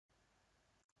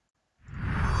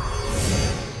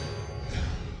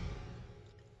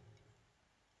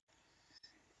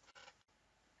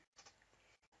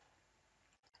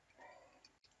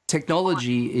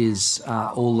technology is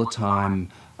all the time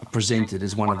presented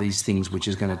as one of these things which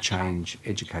is going to change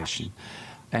education.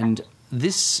 And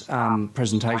this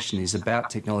presentation is about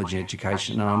technology and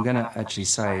education, and I'm going to actually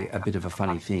say a bit of a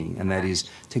funny thing, and that is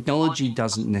technology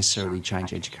doesn't necessarily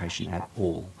change education at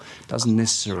all. It doesn't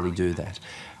necessarily do that.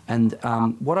 And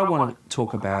what I want to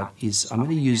talk about is I'm going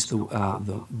to use the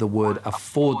word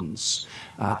affordance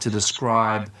to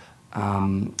describe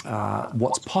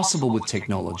what's possible with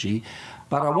technology,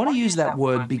 but I want to use that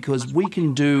word because we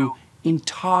can do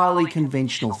entirely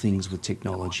conventional things with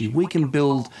technology. We can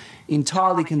build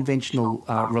entirely conventional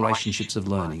relationships of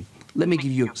learning. Let me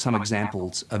give you some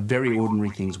examples of very ordinary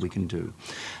things we can do.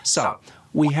 So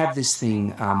we have this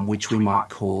thing which we might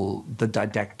call the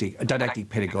didactic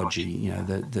pedagogy, you know,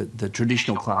 the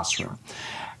traditional classroom.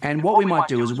 And what we might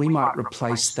do is we might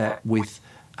replace that with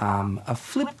a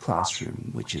flipped classroom,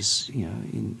 which is, you know,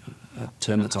 a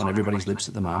term that's on everybody's lips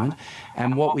at the moment.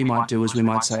 And what we might do is we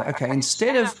might say, okay,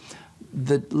 instead of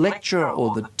the lecturer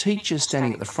or the teacher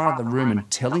standing at the front of the room and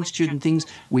telling student things,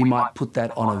 we might put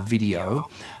that on a video.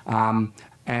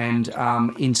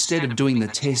 Instead of doing the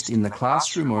test in the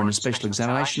classroom or in a special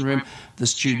examination room, the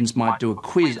students might do a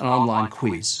quiz, an online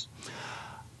quiz.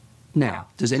 Now,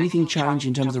 does anything change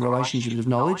in terms of the relationship of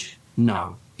knowledge?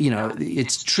 No. You know,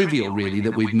 it's trivial really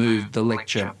that we've moved the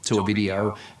lecture to a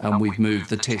video and we've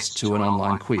moved the test to an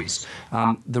online quiz.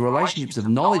 The relationships of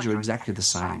knowledge are exactly the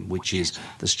same, which is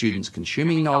the students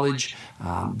consuming knowledge,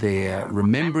 they're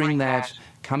remembering that,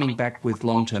 coming back with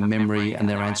long-term memory, and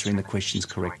they're answering the questions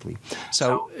correctly.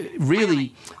 So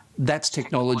really, that's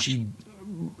technology,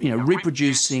 you know,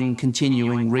 reproducing,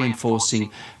 continuing, reinforcing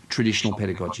traditional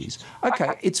pedagogies.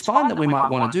 Okay, it's fine that we might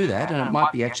want to do that, and it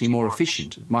might be actually more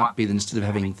efficient. It might be that instead of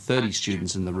having 30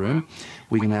 students in the room,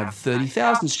 we can have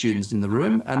 30,000 students in the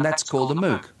room, and that's called a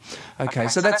MOOC. Okay,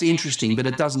 so that's interesting, but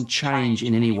it doesn't change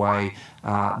in any way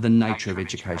the nature of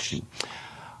education.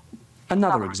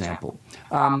 Another example,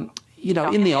 you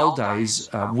know, in the old days,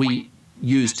 we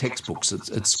use textbooks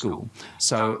at school.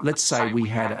 So let's say we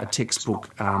had a textbook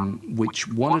which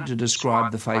wanted to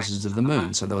describe the phases of the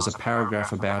moon. So there was a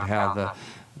paragraph about how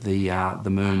the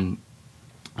moon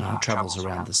travels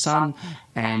around the sun,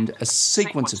 and a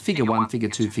sequence of figure 1, figure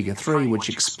 2, figure 3, which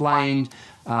explained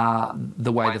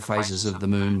the way the phases of the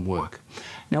moon work.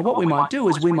 Now what we might do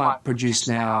is we might produce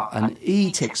now an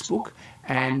e-textbook.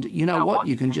 And you know what?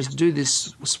 You can just do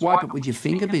this, swipe it with your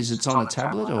finger because it's on a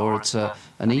tablet or it's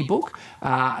an e-book,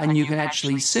 and you can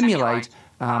actually simulate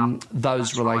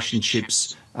those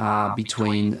relationships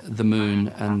between the moon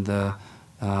and the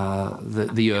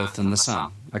Earth and the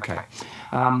sun. Okay,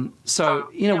 so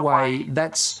in a way,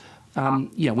 that's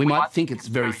you know, we might think it's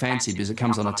very fancy because it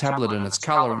comes on a tablet and it's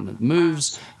colour and it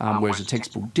moves, whereas a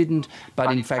textbook didn't.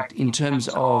 But in fact, in terms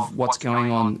of what's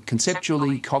going on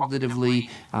conceptually, cognitively,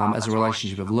 as a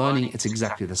relationship of learning, it's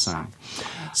exactly the same.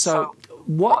 So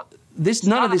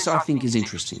none of this I think is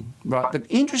interesting, right? The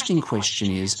interesting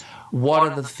question is, what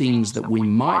are the things that we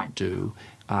might do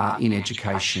in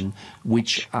education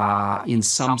which are in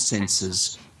some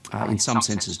senses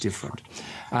different,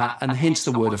 and hence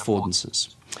the word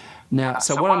affordances. Now,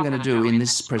 so what I'm going to do in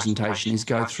this presentation is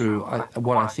go through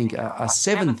what I think are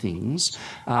 7 things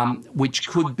which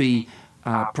could be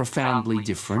profoundly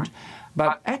different,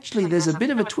 but actually there's a bit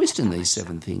of a twist in these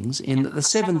 7 things, in that the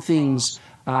 7 things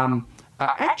are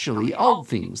actually old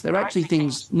things. They're actually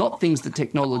things, not things that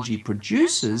technology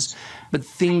produces, but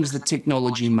things that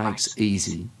technology makes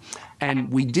easy.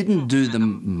 And we didn't do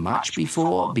them much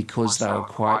before because they were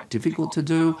quite difficult to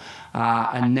do.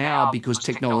 And now, because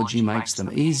technology makes them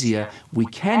easier, we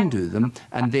can do them.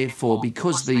 And therefore,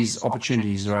 because these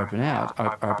opportunities are opened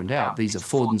out, these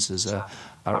affordances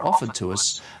are offered to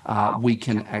us, we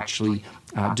can actually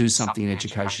do something in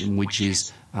education which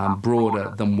is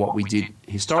broader than what we did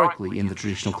historically in the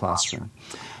traditional classroom.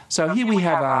 So here we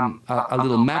have a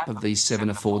little map of these 7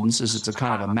 affordances. It's a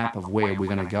kind of a map of where we're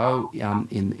going to go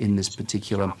in this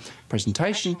particular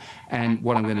presentation. And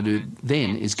what I'm going to do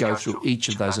then is go through each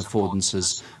of those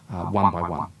affordances one by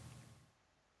one.